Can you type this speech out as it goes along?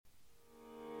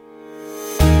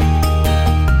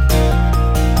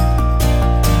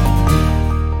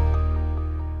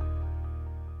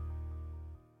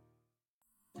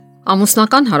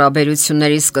Ամուսնական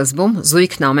հարաբերությունների սկզբում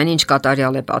զույգն ամեն ինչ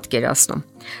կատարյալ է պատկերացնում,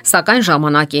 սակայն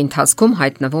ժամանակի ընթացքում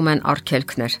հայտնվում են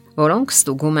արգելքներ, որոնք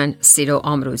ստուգում են սիրո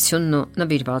ամրությունն ու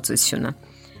նվիրվածությունը։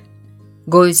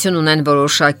 Գոյություն ունեն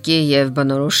որոշակի եւ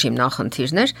բնորոշ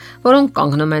հիմնախնդիրներ, որոնք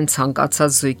կանգնում են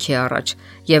ցանկացած զույգի առաջ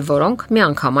եւ որոնք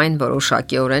միանգամայն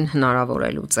որոշակիորեն հնարավոր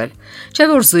է լուծել։ Չէ՞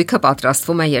 որ զույգը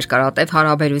պատրաստվում է երկարատև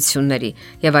հարաբերությունների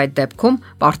եւ այդ դեպքում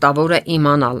պարտավոր է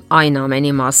իմանալ այն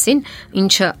ամենի մասին,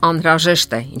 ինչը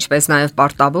անհրաժեշտ է, ինչպես նաեւ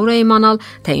պարտավոր է իմանալ,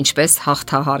 թե ինչպես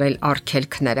հաղթահարել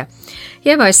արգելքները։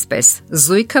 Եվ այսպես,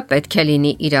 զույգը պետք է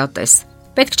լինի իրատես։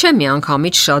 Պետք չէ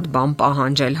միանգամից շատ բան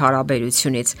պահանջել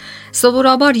հարաբերությունից։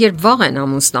 Սովորաբար, երբ վաղ են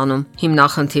ամուսնանում,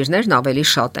 հիմնախնդիրներն ավելի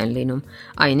շատ են լինում։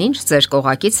 Այնինչ ձեր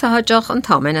կողակիցը հաճախ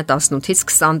ընդամենը 18-ից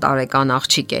 20 տարեկան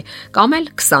աղջիկ է, կամ էլ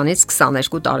 20-ից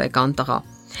 22 տարեկան տղա։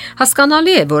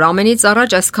 Հասկանալի է, որ ամենից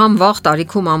առաջ այսքան վաղ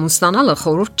տարիքում ամուսնանալը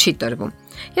խորհուրդ չի տրվում։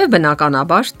 Եվ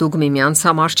բնականաբար դուք միմյանց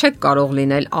համար չեք կարող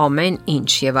լինել ամեն ինչ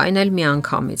եւ այն էլ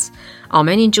միանգամից։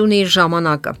 Ամեն ինչ ունի իր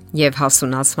ժամանակը եւ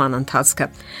հասունացման ընթացքը։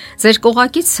 Ձեր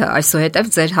կողակիցը այսուհետև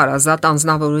ձեր հարազատ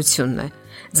անձնավորությունն է։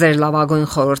 Ձեր լավագույն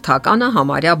խորհրդականը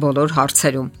համարյա բոլոր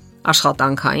հարցերում,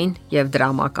 աշխատանքային եւ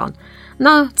դրամական։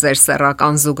 Նա ձեր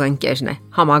սեռական զուգընկերն է,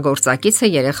 համագործակիցը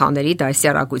երեխաների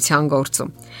դասյարակության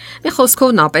գործում։ Մի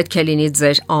խոսքով նա պետք է լինի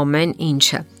ձեր ամեն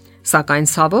ինչը։ Սակայն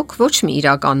ցավոք ոչ մի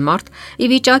իրական մարդ ի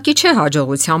վիճակի չէ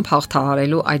հաջողությամբ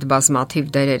հաղթահարելու այդ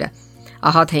բազմաթիվ դերերը։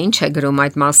 Ահա թե ինչ է գրում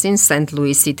այդ մասին Սենթ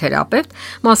Լուիսի թերապևտ,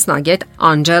 մասնագետ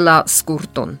Անջելա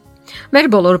Սկուրտուն։ Մեր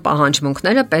բոլոր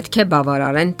պահանջմունքները պետք է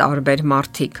բավարարեն տարբեր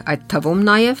մարդիկ, այդ թվում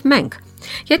նաև մենք։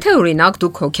 Եթե օրինակ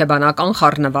դուք հոգեբանական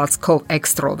խառնվածքով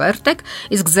էքստրովերտ եք,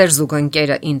 իսկ ձեր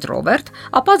զուգընկերը ինտրովերտ,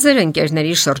 ապա ձեր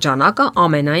ընկերների շրջանակը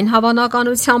ամենայն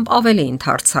հավանականությամբ ավելի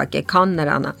ընդարձակ է, քան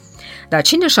նրանը։ Դա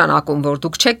չի նշանակում, որ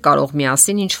դուք չեք կարող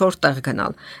միասին ինչ-որ տեղ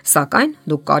գնալ, սակայն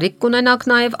դուք կարիք կունենաք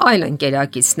նաև այլ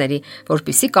ընկերակիցների,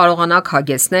 որպեսզի կարողանաք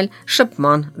հագեցնել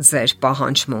շփման ձեր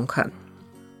պահանջմունքը։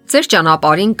 Ձեր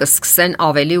ճանապարհին կսկսեն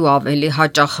ավելի ու ավելի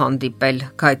հաճախ հանդիպել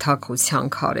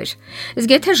գայթակղության քարեր։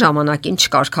 Իսկ եթե ժամանակին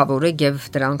չկարգավորեք եւ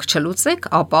դրանք չլուծեք,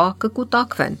 ապա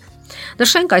կկուտակվեն։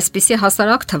 Նշենք այսպիսի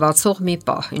հասարակ թվացող մի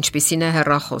պահ, ինչպիսին է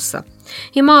հեռախոսը։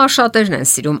 Հիմա շատերն են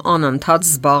սիրում անընդհատ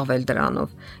զբաղվել դրանով,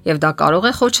 եւ դա կարող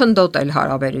է խոչընդոտել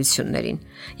հարաբերություններին։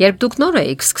 Երբ դուք նոր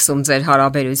եք սկսում ձեր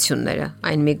հարաբերությունները,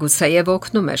 այն միգուցեև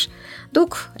օգնում էր։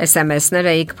 Դուք SMS-ներ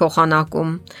եք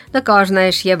փոխանակում,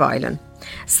 նկարներ եւ այլն։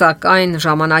 Սակայն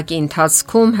ժամանակի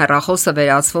ընթացքում հեռախոսը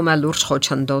վերածվում է լուրջ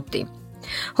խոչընդոտի։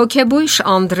 Հոգեբույժ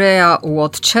Անդրեա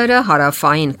Ուոտչերը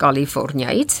հարավային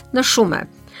Կալիֆոռնիայից նշում է.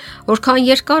 Որքան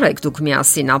երկար եք դուք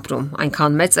միասին ապրում,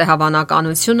 այնքան մեծ է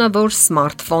հավանականությունը, որ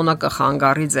սմարթֆոնը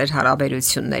կխանգարի ձեր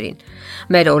հարաբերություններին։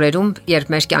 Մեր օրերում,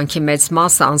 երբ մեր կյանքի մեծ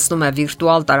մասը անցնում է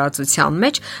վիրտուալ տարածության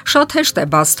մեջ, շատ հեշտ է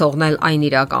բաց թողնել այն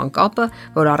իրական կապը,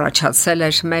 որ առաջացել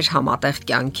էր մեր համատեղ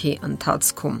կյանքի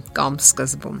ընթացքում կամ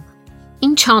սկզբում։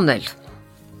 Ինչ անել։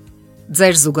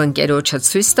 Ձեր զուգընկերոջը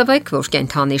ցույց տվեք, որ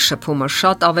կենթանի շփումը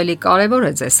շատ ավելի կարևոր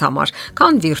է ձեզ համար,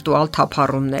 քան վիրտուալ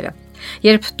թափառումները։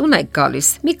 Երբ տուն եք գալիս,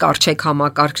 մի կառչեք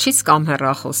համակարգչից կամ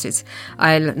հեռախոսից,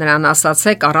 այլ նրան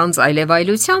ասացեք առանց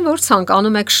այլևայլության, որ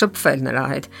ցանկանում եք շփվել նրա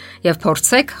հետ եւ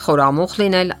փորձեք խորամուխ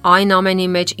լինել այն ամենի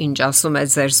մեջ, ինչ ասում է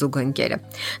ձեր զուգընկերը։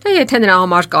 Դե եթե նրա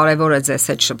համար կարևոր է ձեզ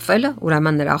հետ շփվելը,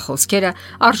 ուրեմն նրա խոսքերը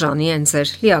արժանի են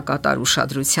ձեր լիակատար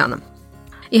ուշադրությանը։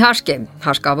 Իհարկե,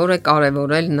 հարկավոր է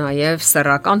կարևորել նաև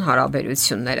սեռական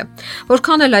հարաբերությունները։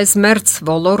 Որքան էլ այս մերձ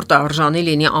ոլորտը արժանի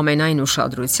լինի ամենայն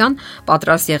ուշադրության,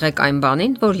 պատրաստ եղեք այն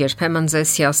բանին, որ երբեմն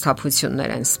ձեզ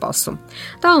հիասթափություններ են սպասում։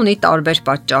 Դա ունի տարբեր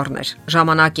պատճառներ։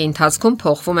 Ժամանակի ընթացքում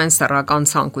փոխվում են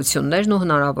սեռական ցանկություններն ու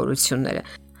հնարավորությունները։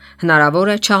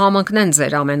 Հնարավոր է չհամընկնեն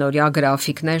ձեր ամենօրյա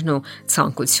գրաֆիկներն ու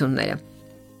ցանկությունները։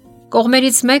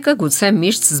 Կողմերից մեկը գուցե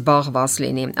միշտ զբաղված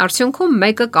լինի։ Արդյունքում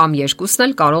մեկը կամ երկուսն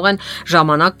էլ կարող են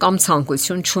ժամանակ կամ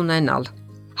ցանկություն չունենալ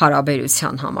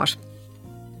հարաբերության համար։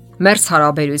 Մերձ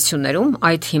հարաբերություններում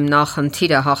այդ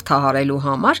հիմնախնդիրը հաղթահարելու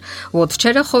համար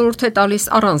Ուոտչերը խորհուրդ է տալիս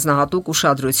առանձնահատուկ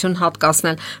ուշադրություն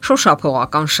հատկացնել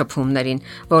շոշափողական շփումներին,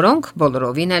 որոնք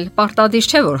բոլորովին էլ պարտադիր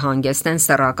չէ, որ հանգեցնեն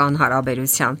սեռական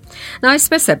հարաբերության։ Նա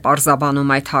այսպես է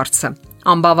պարզաբանում այդ հարցը.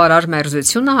 Անբավարար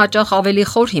մերձությունը հաճախ ավելի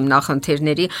խոր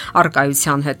հիմնախնդիրների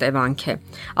առկայության հետևանք է։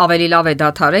 Ավելի լավ է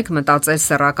դադարեք մտածել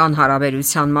սեռական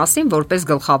հարաբերության մասին որպես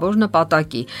գլխավոր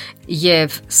նպատակի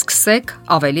եւ սկսեք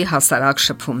ավելի հասարակ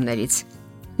շփումներից։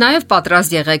 Նաև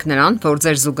պատրաստ եղեք նրան, որ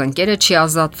ձեր զուգընկերը չի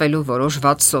ազատվելու որոշ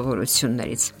վատ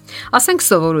սովորություններից։ Ասենք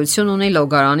սովորություն ունի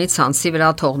լոգարանի ցանցի վրա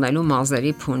թողնելու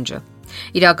մազերի փունջը։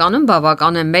 Իրականում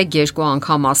բավական է 1-2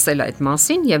 անգամ ասել այդ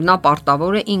մասին եւ նա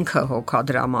պարտավոր է ինքը հոգա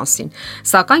դրա մասին։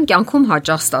 Սակայն կյանքում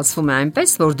հաճախ ստացվում է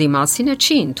այնպես, որ դիմացինը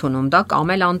չի ընդունում դա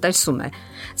կամ էլ անտեսում է։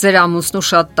 Ձեր ամուսնու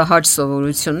շատ տհաճ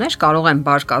սովորություններ կարող են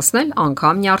բարկացնել,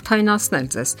 անգամ նյարդայնացնել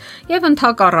ձեզ եւ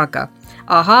ընդհակառակը։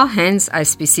 Ահա հենց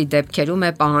այսպիսի դեպքերում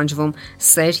է պահանջվում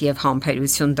սեր եւ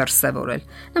համբերություն դրսեւորել։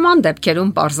 Նման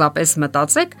դեպքերում պարզապես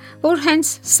մտածեք, որ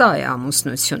հենց սա է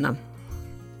ամուսնությունը։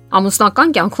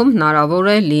 Ամուսնական կյանքում հնարավոր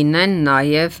է լինեն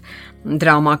նաև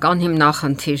դրամական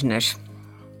հիմնախնդիրներ։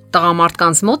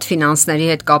 Տղամարդկանց մոտ ֆինանսների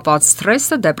հետ կապված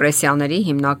սթրեսը դեպրեսիաների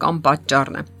հիմնական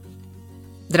պատճառն է։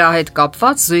 Դրա հետ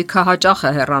կապված զույգը հաճախ է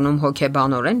հեռանում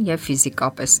հոգեբանորեն եւ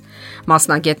ֆիզիկապես։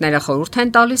 Մասնագետները խորհուրդ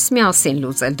են տալիս միասին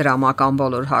լուծել դրամական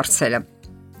բոլոր հարցերը։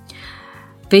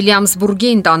 Վիլյամսբուրգի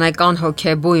ընտանեկան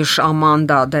հոգեբույժ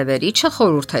Ամանդա Դևերիչը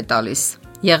խորհուրդ է տալիս.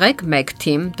 եղեք մեկ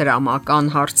թիմ դրամական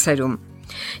հարցերում։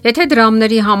 Եթե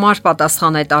դրամների համար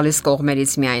պատասխան է տալիս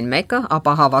կողմերից միայն մեկը,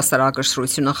 ապա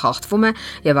հավասարակշռությունը խախտվում է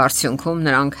եւ արդյունքում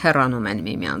նրանք հեռանում են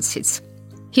միմյանցից։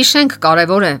 Հիշենք,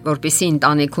 կարևոր է, որպիսի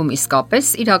ընտանիքում իսկապես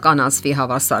իրականացվի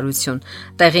հավասարություն,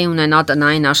 տեղի ունենա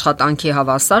տնային աշխատանքի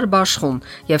հավասար բաշխում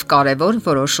եւ կարևոր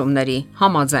որոշումների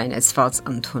համաձայնեցված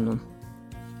ընդունում։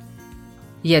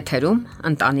 Եթերում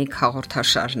ընտանիք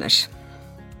հաղորդաշարներ։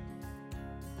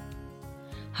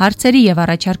 Հարցերի եւ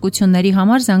առաջարկությունների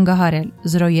համար զանգահարել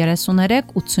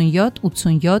 033 87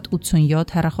 87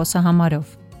 87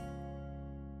 հեռախոսահամարով։